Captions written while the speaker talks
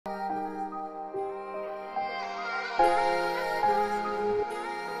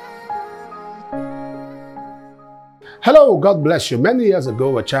Hello, God bless you. Many years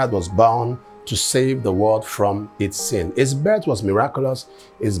ago, a child was born to save the world from its sin. His birth was miraculous.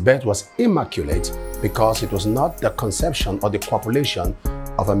 His birth was immaculate because it was not the conception or the copulation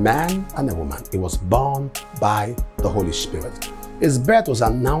of a man and a woman. It was born by the Holy Spirit. His birth was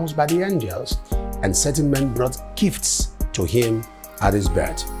announced by the angels, and certain men brought gifts to him at his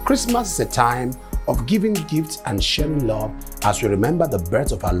birth. Christmas is a time of giving gifts and sharing love as we remember the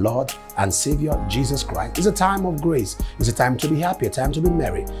birth of our Lord and Savior Jesus Christ. It's a time of grace. It's a time to be happy, a time to be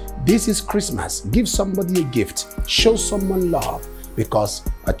merry. This is Christmas. Give somebody a gift. Show someone love because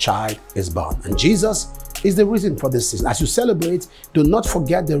a child is born. And Jesus is the reason for this season. As you celebrate, do not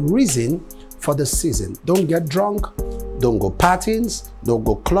forget the reason for the season. Don't get drunk. Don't go partying. Don't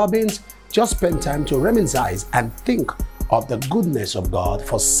go clubbing. Just spend time to reminisce and think of the goodness of God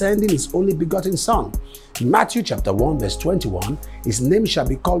for sending His only begotten Son. Matthew chapter 1 verse 21, His name shall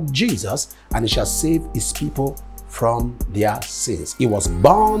be called Jesus, and He shall save His people from their sins. He was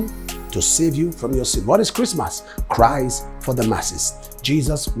born to save you from your sin. What is Christmas? Christ for the masses.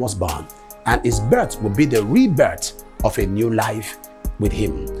 Jesus was born, and His birth will be the rebirth of a new life with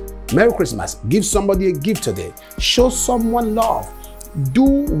Him. Merry Christmas. Give somebody a gift today. Show someone love. Do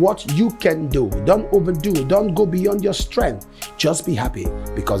what you can do. Don't overdo. Don't go beyond your strength. Just be happy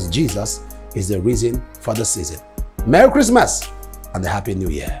because Jesus is the reason for the season. Merry Christmas and a Happy New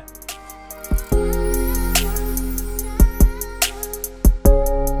Year.